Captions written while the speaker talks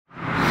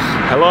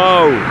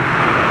Hello.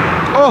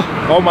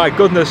 Oh my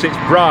goodness, it's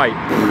bright.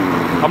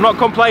 I'm not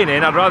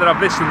complaining, I'd rather have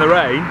this than the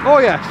rain. Oh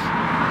yes.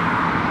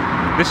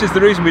 This is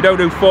the reason we don't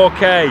do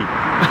 4K.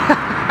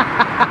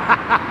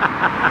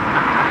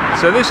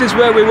 So this is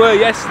where we were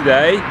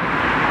yesterday,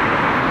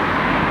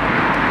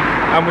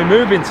 and we're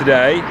moving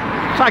today.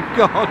 Thank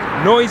God.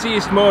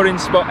 Noisiest mooring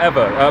spot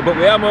ever, but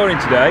we are mooring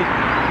today.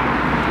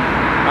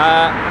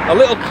 A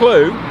little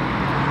clue,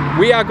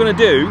 we are going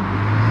to do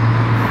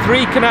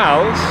 3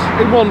 canals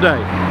in one day.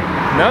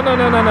 No.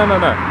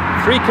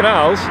 3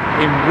 canals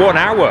in 1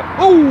 hour.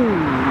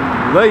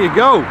 Oh, there you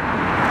go.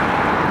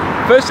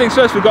 First things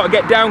first, we've got to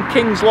get down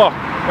King's Lock,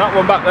 that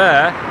one back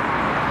there.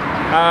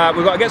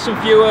 We've got to get some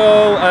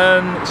fuel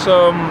and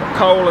some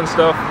coal and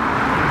stuff,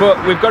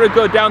 but we've got to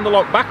go down the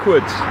lock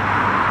backwards.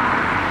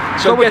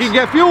 So we can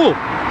get fuel.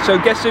 So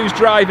guess who's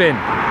driving?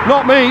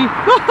 Not me.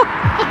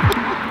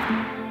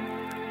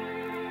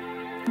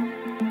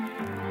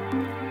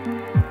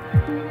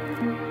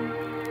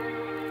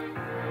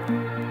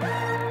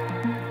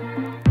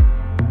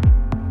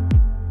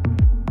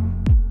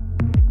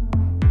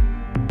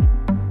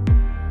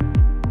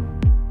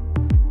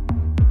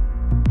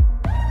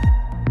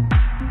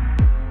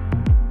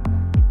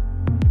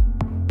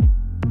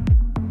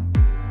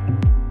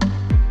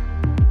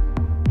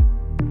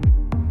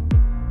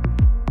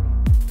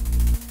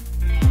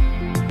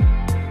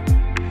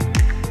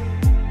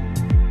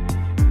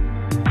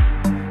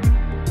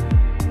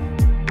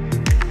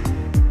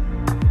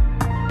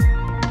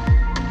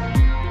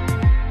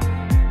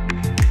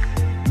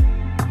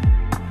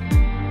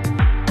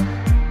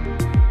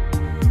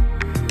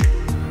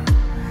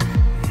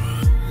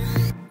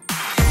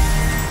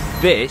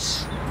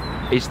 This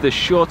is the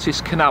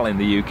shortest canal in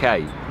the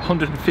UK,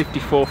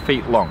 154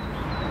 feet long.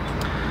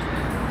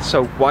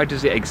 So why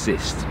does it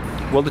exist?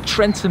 Well, the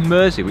Trent and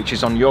Mersey, which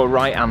is on your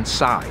right hand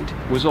side,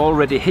 was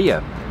already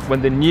here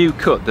when the new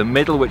cut, the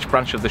Middlewich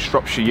Branch of the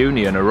Shropshire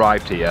Union,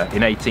 arrived here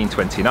in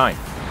 1829.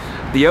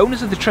 The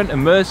owners of the Trent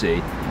and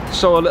Mersey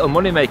saw a little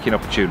money making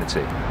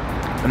opportunity,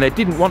 and they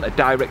didn't want a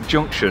direct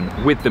junction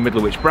with the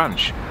Middlewich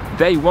Branch.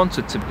 They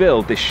wanted to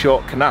build this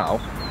short canal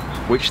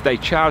which they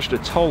charged a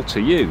toll to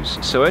use.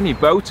 So any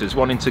boaters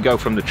wanting to go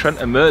from the Trent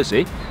and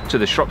Mersey to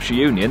the Shropshire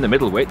Union, the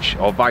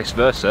Middlewich, or vice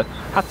versa,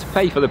 had to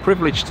pay for the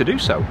privilege to do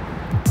so.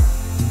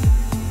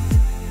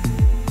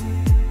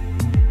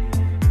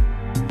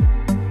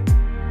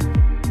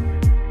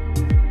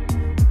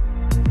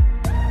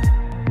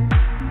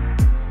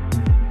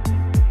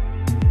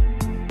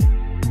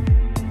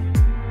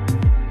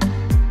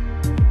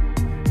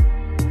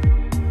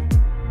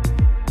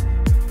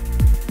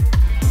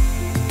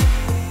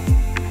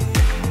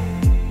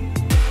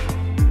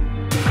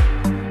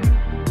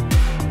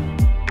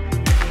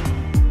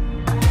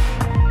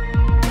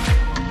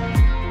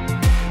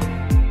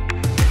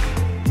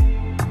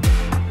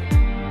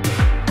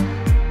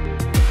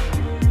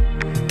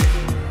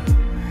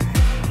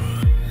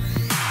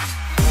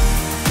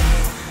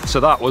 So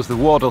that was the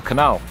Wardle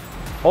Canal,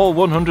 all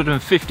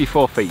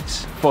 154 feet,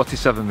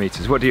 47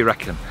 metres. What do you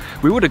reckon?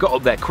 We would have got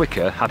up there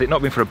quicker had it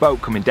not been for a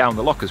boat coming down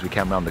the lock as we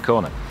came round the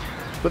corner.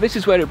 But this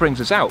is where it brings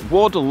us out,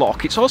 Wardle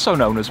Lock. It's also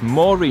known as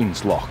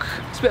Maureen's Lock.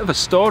 It's a bit of a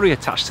story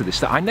attached to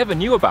this that I never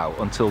knew about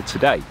until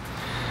today.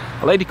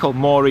 A lady called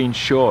Maureen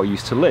Shaw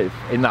used to live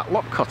in that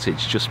lock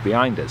cottage just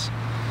behind us.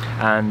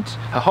 And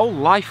her whole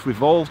life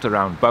revolved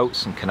around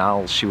boats and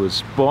canals. She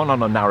was born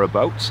on a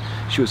narrowboat.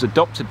 She was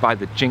adopted by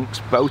the Jinks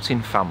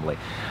boating family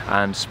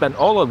and spent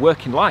all her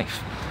working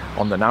life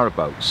on the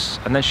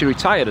narrowboats. And then she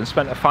retired and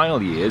spent her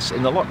final years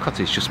in the lock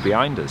cottage just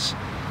behind us.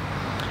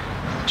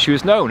 She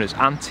was known as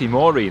Auntie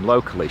Maureen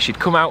locally. She'd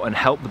come out and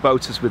help the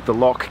boaters with the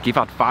lock, give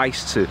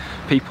advice to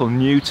people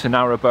new to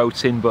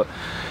narrowboating, but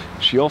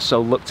she also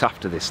looked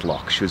after this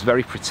lock. She was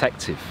very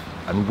protective,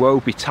 and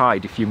woe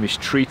betide if you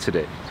mistreated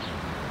it.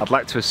 I'd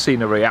like to have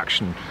seen a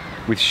reaction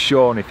with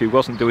Sean if he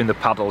wasn't doing the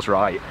paddles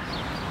right.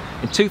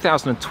 In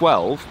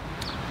 2012,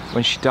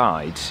 when she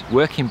died,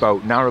 working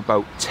boat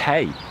Narrowboat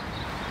Tay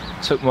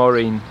took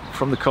Maureen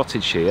from the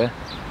cottage here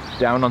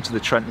down onto the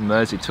Trent and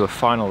Mersey to a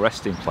final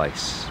resting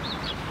place.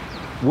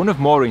 One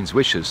of Maureen's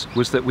wishes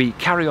was that we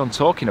carry on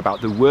talking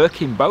about the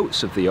working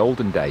boats of the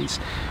olden days.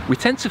 We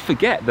tend to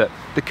forget that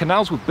the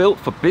canals were built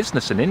for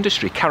business and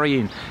industry,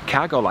 carrying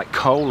cargo like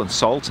coal and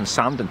salt and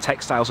sand and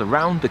textiles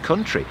around the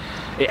country.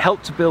 It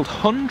helped to build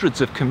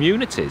hundreds of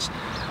communities,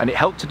 and it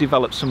helped to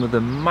develop some of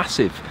the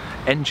massive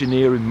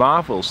engineering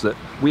marvels that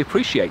we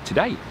appreciate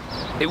today.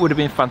 It would have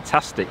been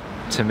fantastic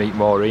to meet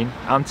Maureen,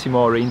 Auntie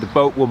Maureen, the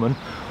boat woman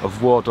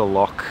of Wardle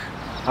Lock,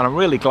 and I'm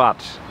really glad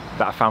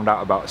that I found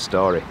out about her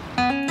story.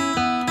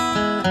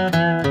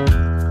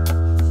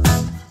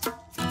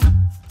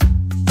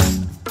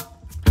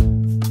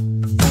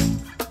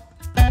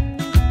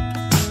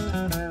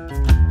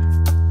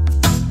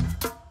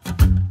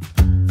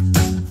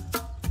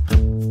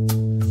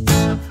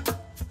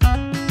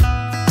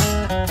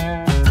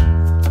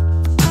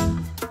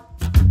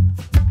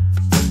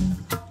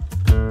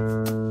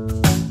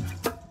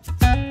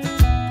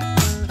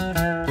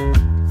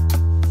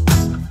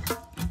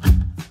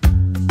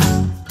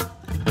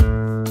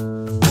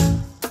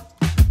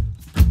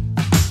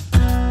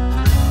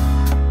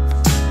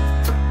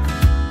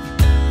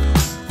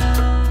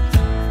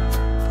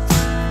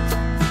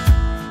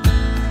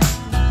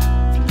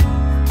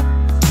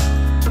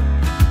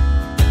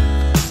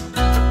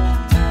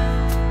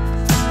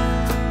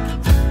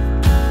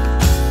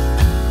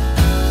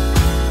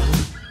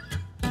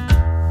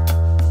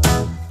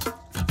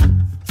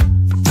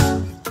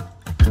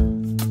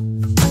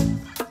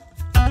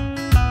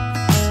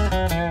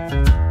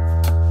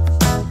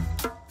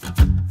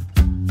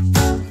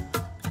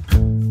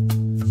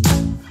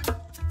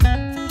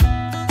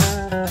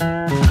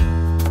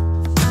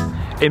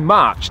 In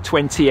March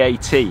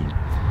 2018,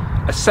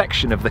 a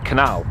section of the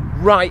canal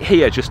right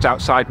here just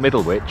outside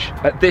Middlewich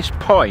at this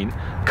point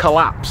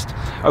collapsed.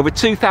 Over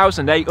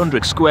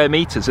 2,800 square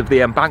metres of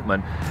the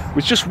embankment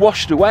was just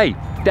washed away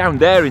down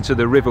there into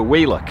the River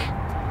Wheelock.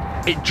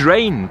 It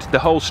drained the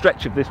whole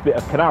stretch of this bit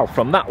of canal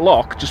from that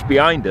lock just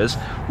behind us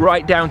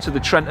right down to the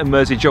Trent and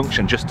Mersey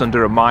Junction just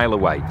under a mile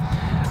away,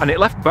 and it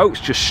left boats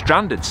just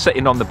stranded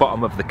sitting on the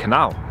bottom of the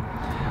canal.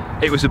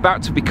 It was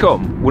about to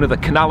become one of the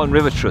Canal and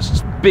River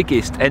Trust's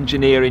biggest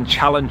engineering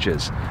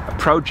challenges, a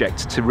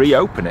project to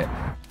reopen it.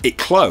 It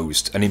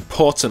closed an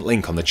important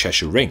link on the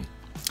Cheshire Ring.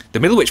 The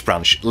Middlewich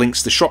Branch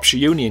links the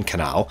Shropshire Union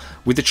Canal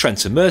with the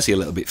Trent and Mersey a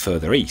little bit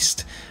further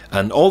east,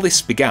 and all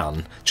this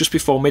began just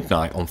before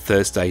midnight on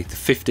Thursday the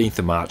 15th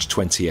of March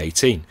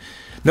 2018.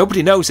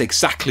 Nobody knows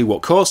exactly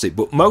what caused it,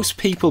 but most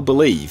people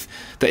believe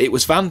that it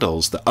was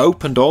vandals that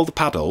opened all the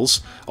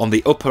paddles on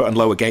the upper and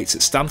lower gates at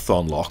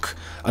Stanthorn Lock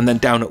and then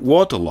down at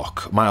Wardle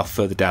Lock, a mile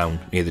further down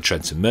near the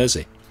Trent and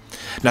Mersey.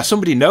 Now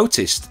somebody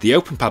noticed the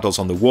open paddles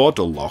on the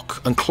Wardle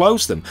Lock and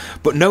closed them,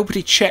 but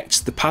nobody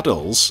checked the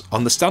paddles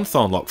on the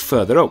Stanthorn Lock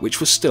further up, which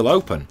was still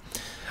open.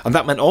 And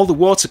that meant all the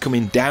water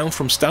coming down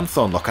from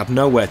Stanthorn Lock had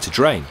nowhere to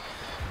drain.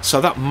 So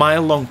that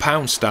mile-long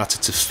pound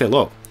started to fill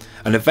up,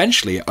 and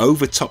eventually it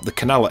overtopped the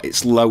canal at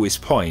its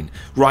lowest point,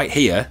 right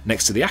here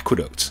next to the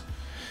aqueduct.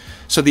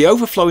 So the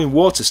overflowing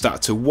water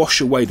started to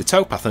wash away the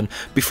towpath, and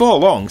before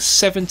long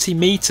 70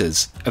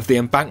 metres of the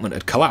embankment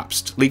had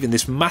collapsed, leaving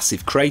this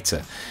massive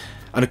crater.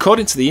 And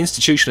according to the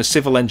Institution of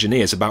Civil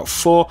Engineers, about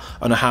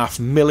 4.5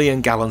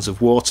 million gallons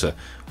of water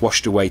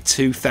washed away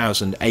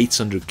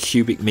 2,800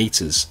 cubic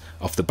metres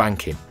off the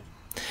banking.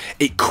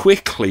 It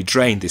quickly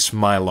drained this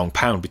mile-long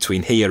pound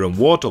between here and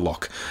Wardle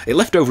Lock. It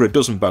left over a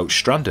dozen boats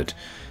stranded.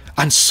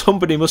 And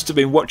somebody must have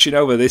been watching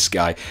over this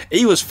guy.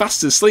 He was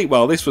fast asleep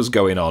while this was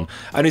going on,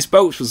 and his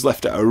boat was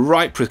left at a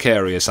right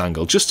precarious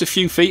angle, just a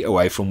few feet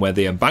away from where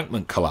the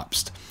embankment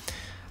collapsed.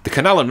 The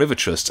Canal and River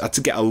Trust had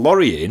to get a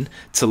lorry in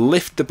to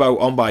lift the boat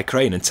on by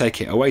crane and take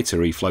it away to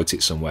refloat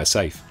it somewhere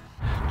safe.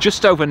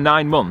 Just over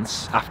 9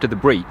 months after the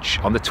breach,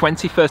 on the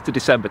 21st of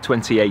December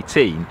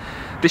 2018,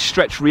 this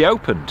stretch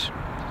reopened.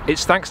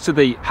 It's thanks to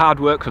the hard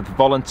work of the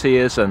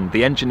volunteers and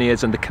the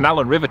engineers and the Canal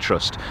and River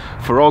Trust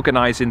for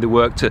organising the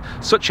work to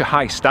such a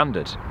high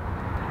standard.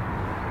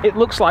 It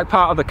looks like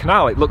part of the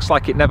canal, it looks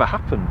like it never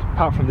happened.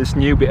 Apart from this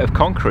new bit of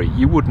concrete,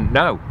 you wouldn't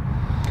know.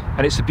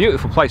 And it's a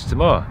beautiful place to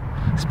moor,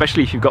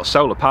 especially if you've got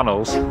solar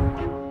panels.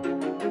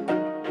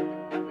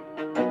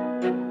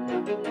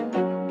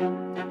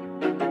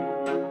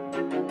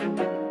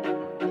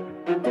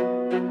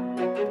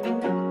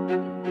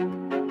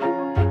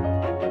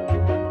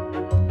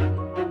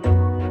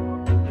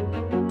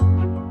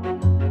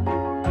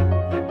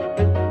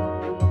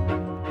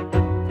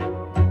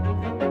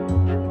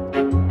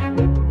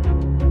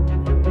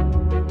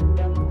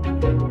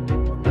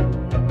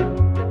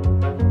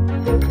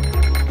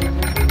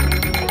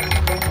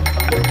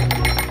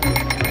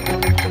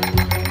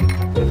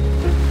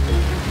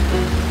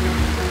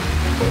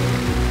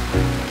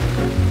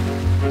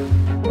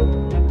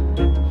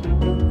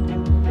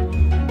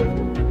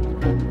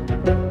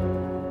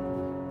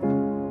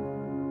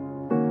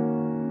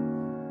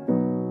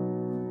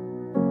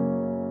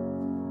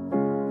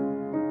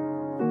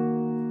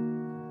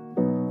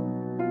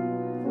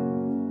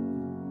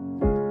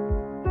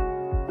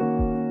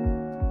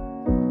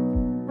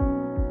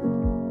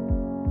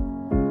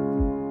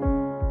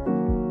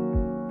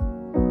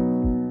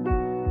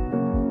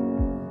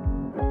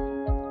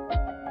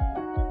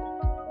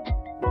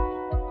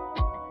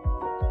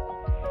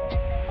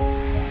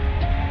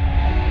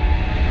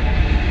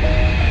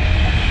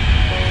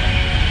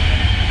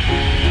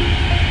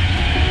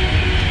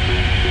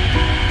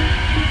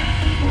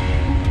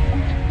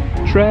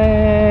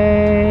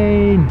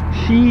 Train!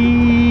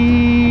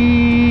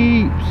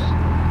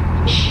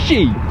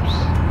 Sheeps!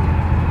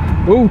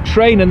 Oh,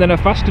 train and then a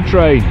faster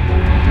train.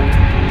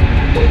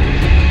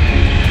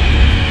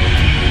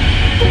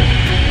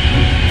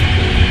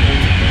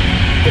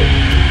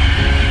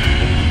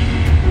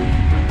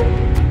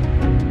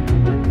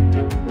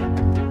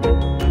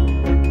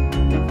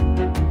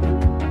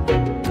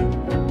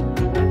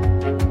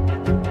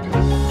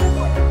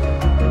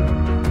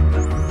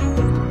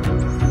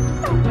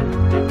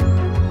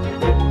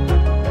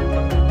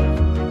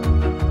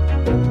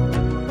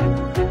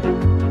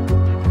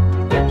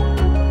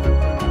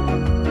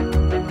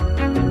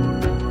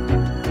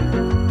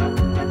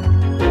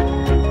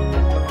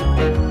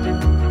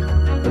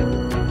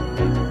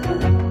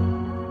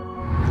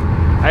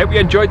 I hope you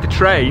enjoyed the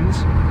trains.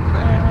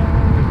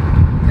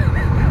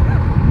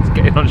 It's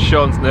getting on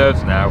Sean's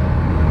nerves now.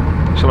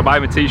 Shall I buy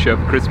him a t-shirt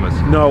for Christmas?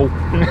 No.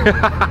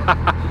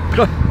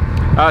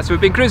 So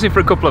we've been cruising for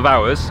a couple of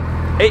hours.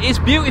 It is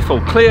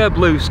beautiful, clear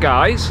blue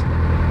skies,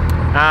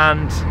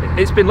 and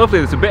it's been lovely.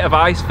 There's a bit of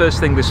ice first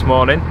thing this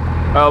morning.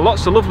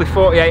 Lots of lovely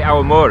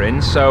 48-hour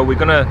moorings, so we're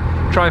going to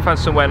try and find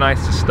somewhere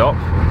nice to stop.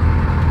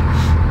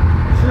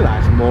 These are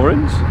nice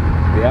moorings.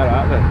 They are,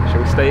 aren't they?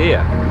 Shall we stay here?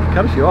 You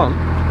can if you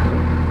want.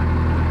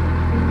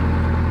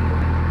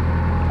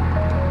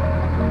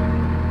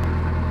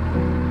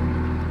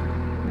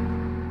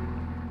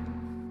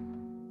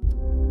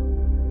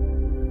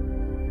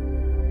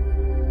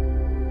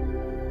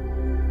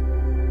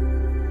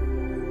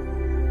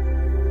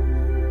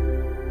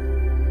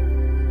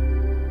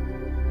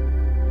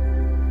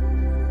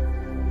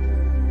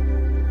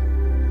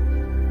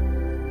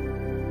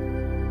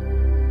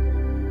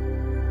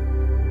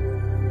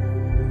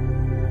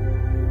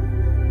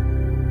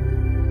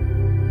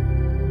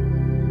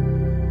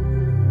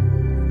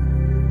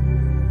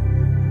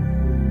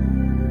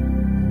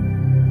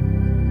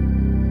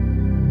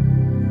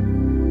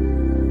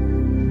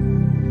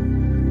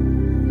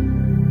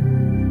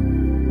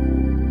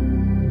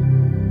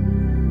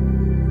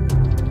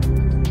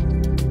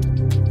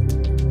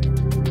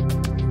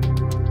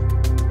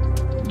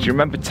 you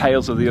remember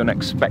Tales of the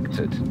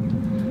Unexpected?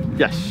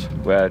 Yes.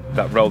 Where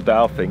that Roald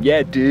Dahl thing,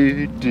 yeah,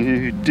 do.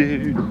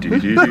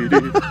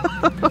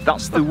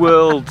 That's the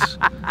world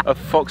of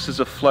Foxes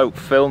Afloat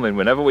filming.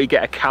 Whenever we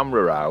get a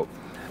camera out,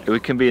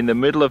 we can be in the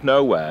middle of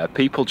nowhere,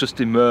 people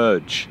just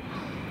emerge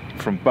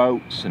from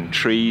boats and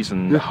trees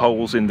and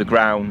holes in the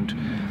ground.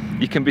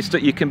 You can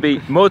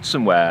be moored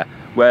somewhere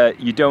where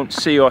you don't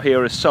see or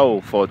hear a soul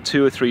for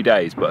 2 or 3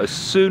 days, but as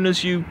soon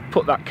as you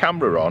put that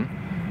camera on,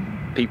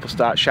 people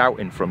start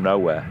shouting from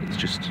nowhere. It's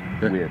just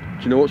weird.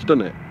 Do you know what's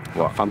done it?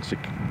 What? A fancy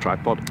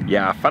tripod.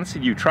 Yeah, a fancy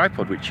new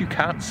tripod which you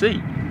can't see,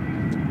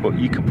 but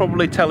you can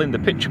probably tell in the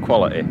picture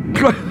quality.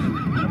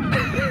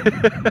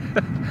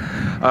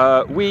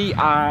 We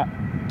are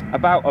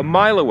about a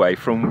mile away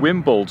from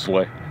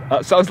Wimblesley.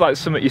 That sounds like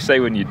something you say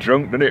when you're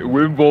drunk, doesn't it?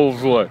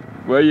 Wimblesley.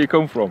 Where you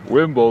come from?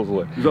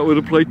 Wimblesley. Is that where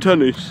they play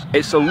tennis?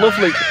 It's a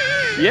lovely,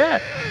 yeah,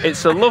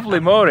 it's a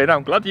lovely mooring.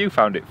 I'm glad you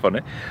found it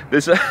funny.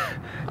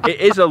 It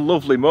is a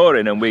lovely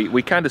mooring, and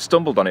we kind of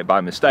stumbled on it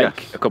by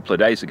mistake a couple of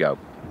days ago.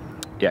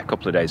 Yeah, a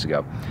couple of days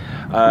ago.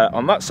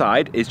 On that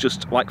side is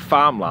just like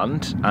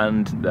farmland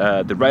and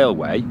the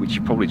railway, which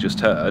you probably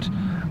just heard,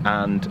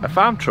 and a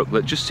farm truck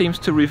that just seems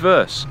to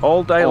reverse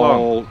all day long.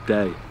 All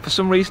day. For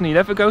some reason he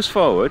never goes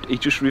forward, he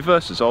just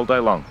reverses all day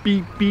long.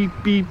 Beep, beep,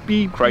 beep,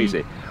 beep.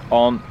 Crazy.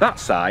 On that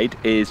side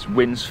is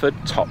Winsford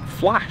Top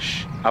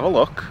Flash. Have a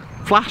look.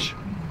 Flash.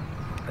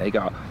 There you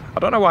go. I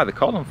don't know why they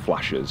call them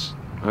flashers.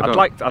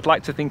 I'd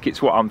like to think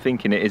it's what I'm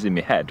thinking it is in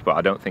my head, but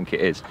I don't think it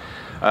is.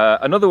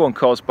 Another one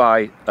caused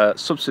by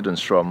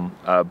subsidence from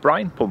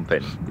brine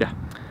pumping. Yeah,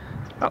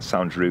 that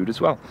sounds rude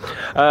as well.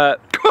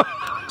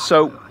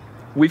 So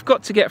we've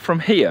got to get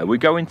from here. We're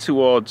going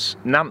towards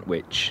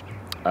Nantwich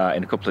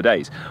in a couple of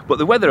days, but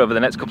the weather over the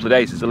next couple of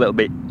days is a little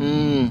bit.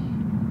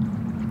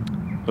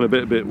 And a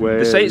bit where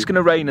they say it's going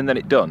to rain and then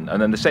it done,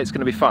 and then they say it's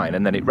going to be fine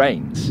and then it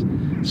rains.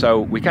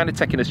 So we're kind of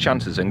taking his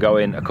chances and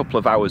going a couple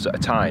of hours at a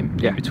time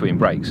in between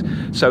breaks.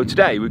 So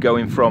today we're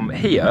going from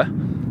here,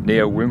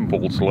 near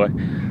Wimblesley,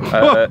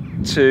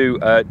 to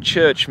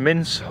Church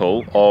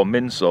Minshull or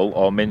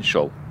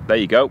Minshull. There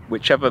you go,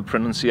 whichever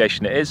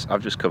pronunciation it is,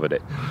 I've just covered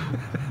it.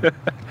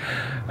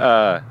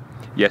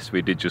 Yes,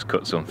 we did just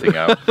cut something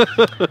out.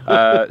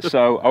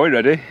 So are we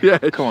ready? Yeah.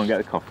 Come on, get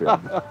the coffee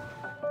on.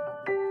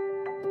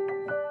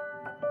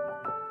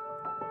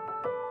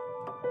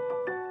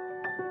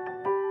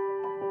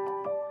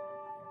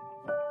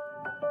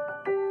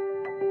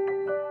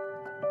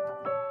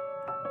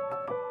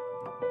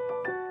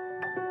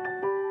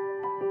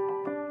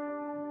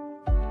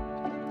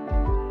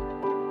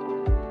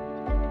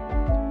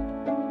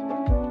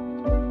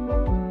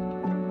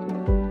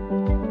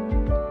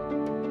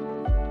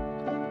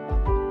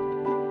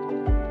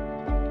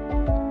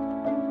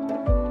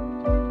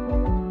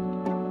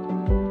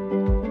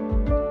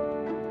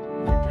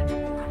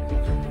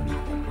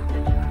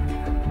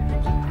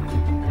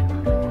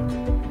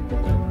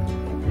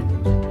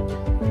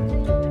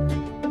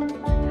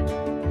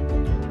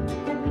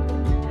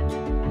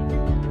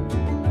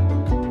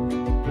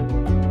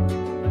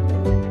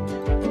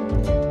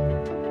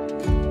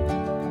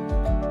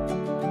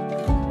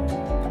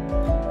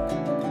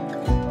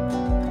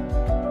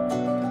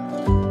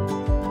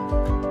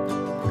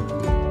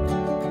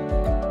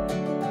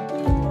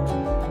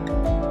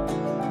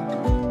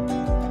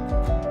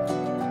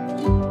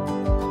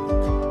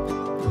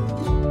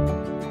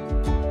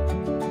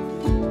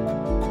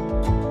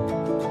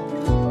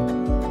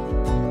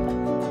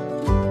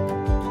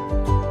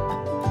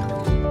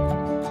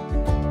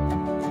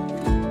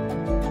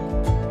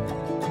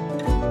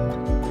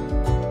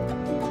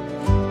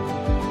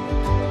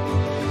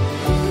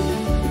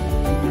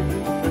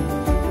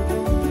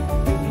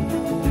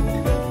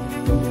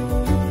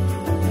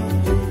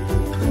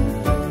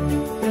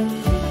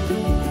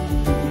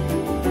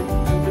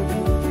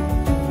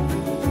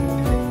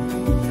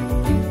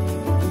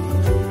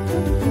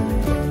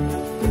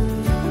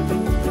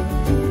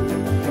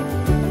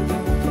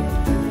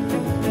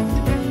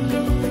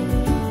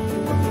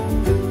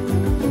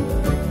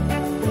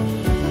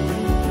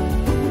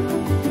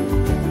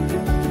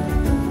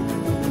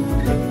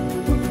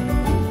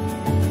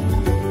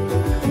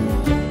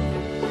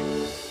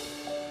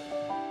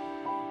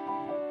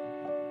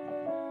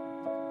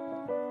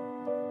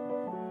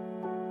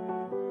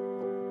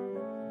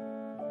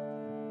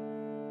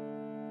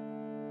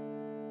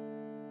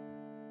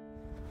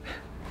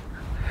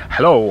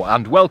 Hello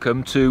and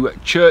welcome to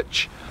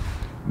Church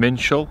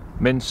Minshull,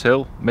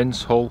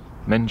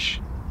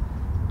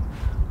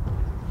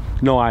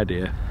 No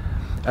idea.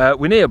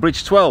 We're near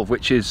Bridge 12,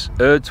 which is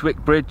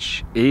Eardswick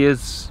Bridge,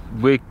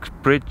 Earswick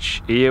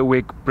Bridge,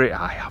 Earwig Bridge.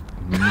 I have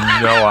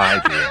no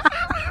idea.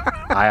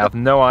 I have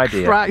no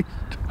idea. Right.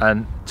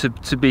 And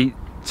to be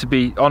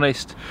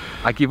honest,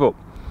 I give up.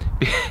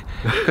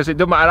 Because it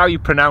doesn't matter how you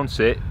pronounce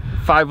it,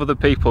 5 other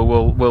people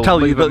will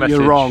tell you leave a that message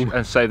you're wrong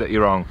and say that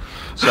you're wrong.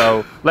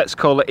 So let's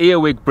call it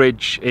Earwig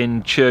Bridge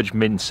in Church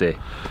Minsey.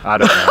 I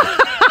don't know.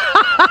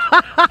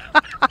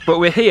 But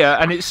we're here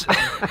and it's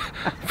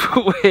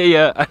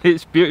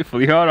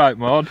beautiful. You all right,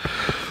 Maud?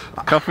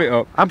 Cough it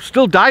up. I'm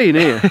still dying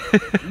here.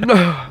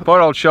 Poor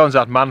old Sean's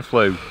had man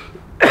flu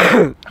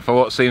for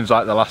what seems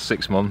like the last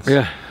 6 months.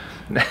 Yeah.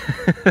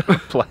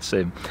 Bless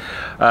him.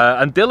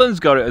 And Dylan's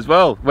got it as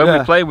well. When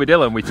we're playing with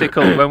Dylan, we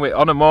tickle. When we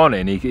on a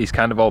morning, he's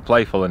kind of all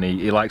playful and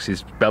he likes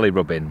his belly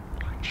rubbing,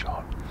 like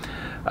Sean.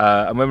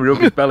 And when we rub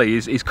his belly,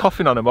 he's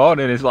coughing on a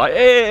morning. He's like,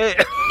 eh.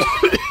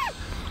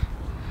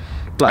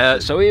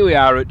 So here we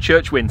are at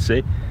Church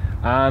Minshull,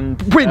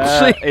 and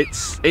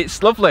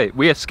it's lovely.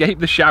 We escaped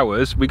the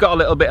showers. We got a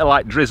little bit of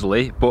like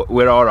drizzly, but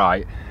we're all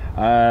right.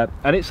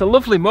 And it's a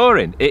lovely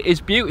mooring. It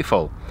is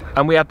beautiful.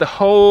 And we had the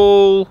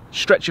whole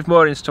stretch of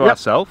moorings to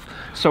ourselves.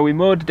 So we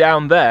moored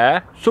down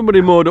there.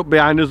 Somebody moored up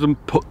behind us and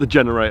put the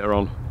generator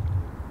on.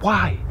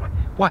 Why?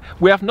 Why?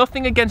 We have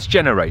nothing against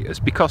generators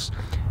because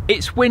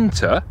it's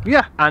winter,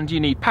 and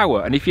you need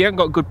power. And if you haven't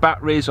got good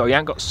batteries or you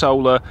haven't got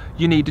solar,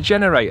 you need a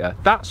generator.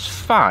 That's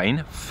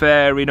fine,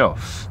 fair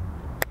enough.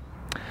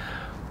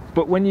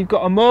 But when you've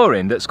got a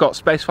mooring that's got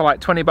space for like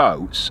 20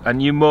 boats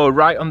and you moor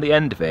right on the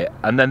end of it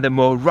and then they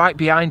moor right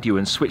behind you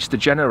and switch the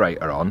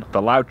generator on,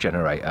 the loud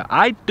generator,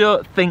 I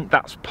don't think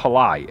that's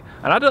polite.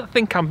 And I don't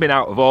think I'm being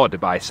out of order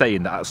by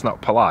saying that that's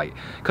not polite.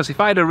 Because if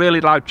I had a really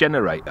loud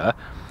generator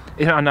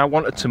and I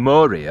wanted to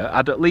moor here,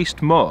 I'd at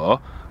least moor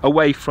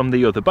away from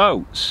the other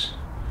boats.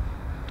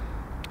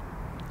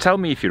 Tell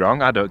me if you're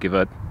wrong, I don't give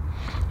a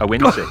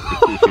whinsy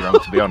if you're wrong,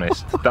 to be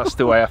honest. That's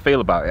the way I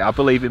feel about it. I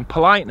believe in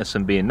politeness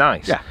and being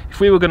nice. Yeah. If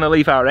we were going to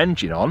leave our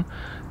engine on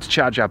to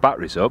charge our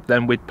batteries up,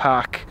 then we'd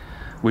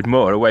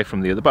moor away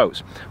from the other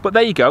boats. But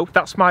there you go,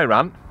 that's my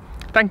rant.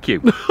 Thank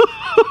you.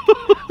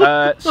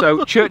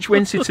 So Church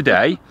Minshull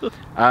today,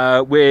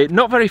 we're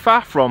not very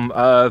far from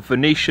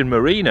Venetian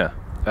Marina,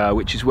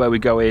 which is where we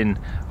go in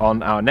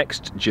on our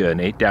next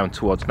journey down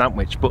towards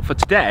Nantwich. But for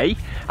today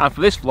and for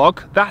this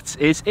vlog, that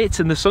is it,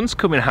 and the sun's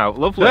coming out.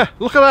 Lovely. Yeah,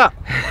 look at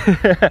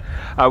that.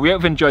 We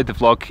hope you've enjoyed the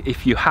vlog.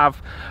 If you have,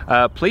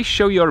 please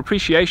show your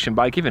appreciation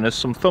by giving us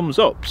some thumbs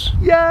ups.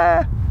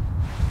 Yeah.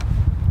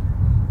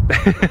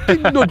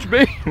 Didn't nudge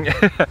me.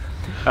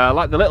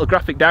 Like the little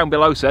graphic down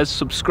below says,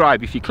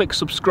 subscribe. If you click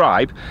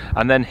subscribe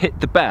and then hit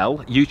the bell,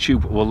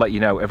 YouTube will let you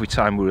know every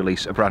time we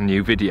release a brand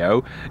new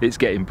video. It's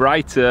getting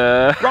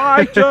brighter.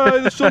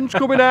 Brighter, the sun's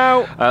coming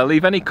out.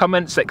 Leave any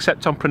comments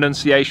except on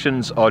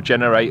pronunciations or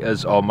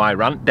generators or my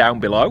rant down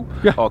below,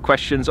 or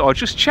questions, or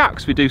just chat,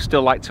 because we do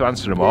still like to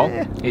answer them all.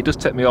 It does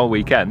take me all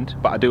weekend,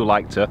 but I do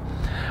like to.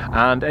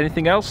 And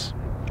anything else?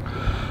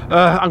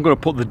 I'm going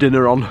to put the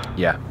dinner on.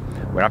 Yeah,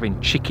 we're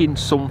having chicken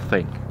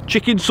something.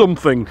 Chicken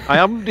something. I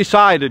haven't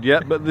decided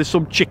yet, but there's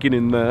some chicken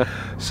in there.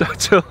 So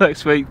till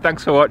next week,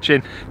 thanks for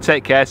watching.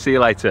 Take care, see you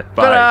later.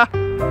 Bye. Ta-da!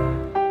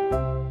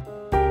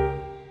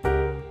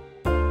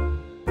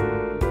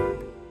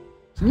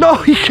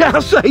 No, you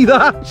can't say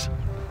that.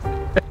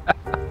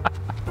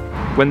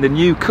 When the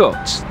new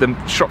cuts, the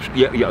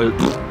Shropshire,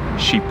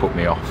 she put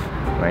me off.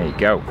 There you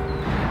go.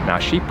 Now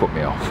she put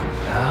me off.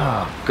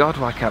 Oh God,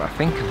 why can't I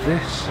think of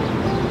this?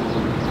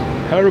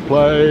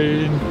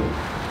 Aeroplane.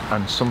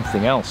 And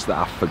something else that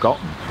I've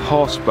forgotten.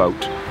 Horseboat.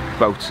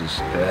 Boaters.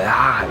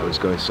 That was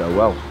going so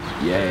well.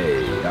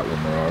 Yay, that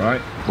one were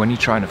alright. When you're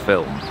trying to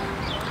film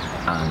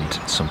and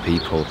some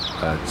people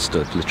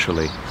stood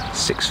literally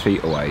 6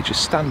 feet away,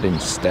 just standing,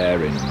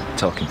 staring and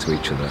talking to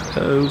each other.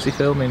 Who's he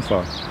filming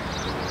for?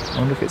 I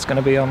wonder if it's going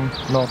to be on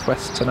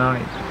Northwest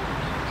tonight.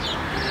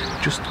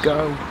 Just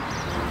go.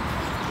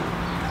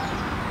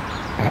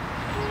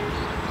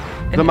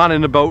 The man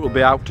in the boat will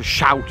be out to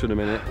shout in a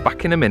minute.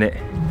 Back in a minute.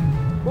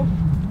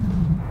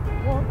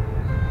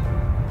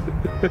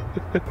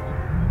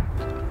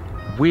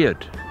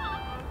 Weird.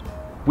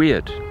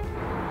 Weird.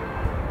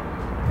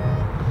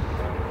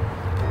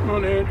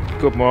 Morning.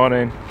 Good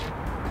morning.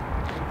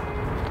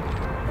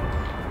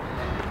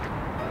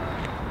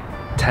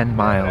 10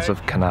 miles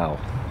of canal.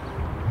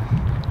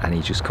 And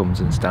he just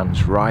comes and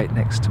stands right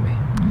next to me.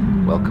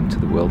 Welcome to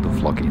the world of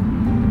vlogging.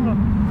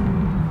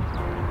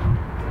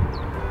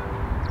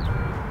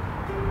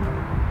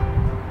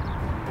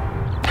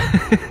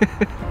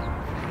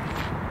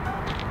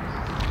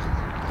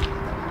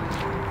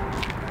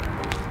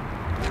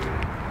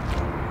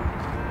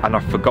 And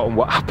I've forgotten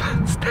what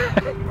happens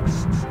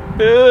next.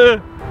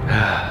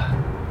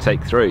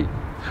 Take 3.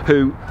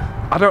 Who,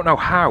 I don't know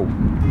how.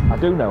 I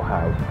do know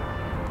how.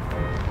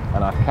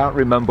 And I can't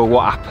remember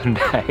what happened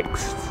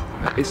next.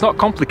 It's not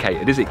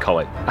complicated, is it,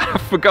 Colin?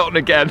 I've forgotten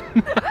again.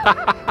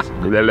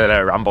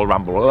 Ramble,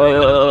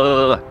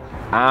 ramble.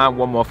 And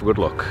one more for good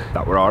luck.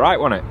 That were alright,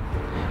 wasn't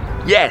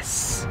it?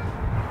 Yes!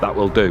 That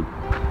will do.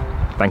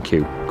 Thank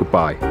you.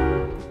 Goodbye.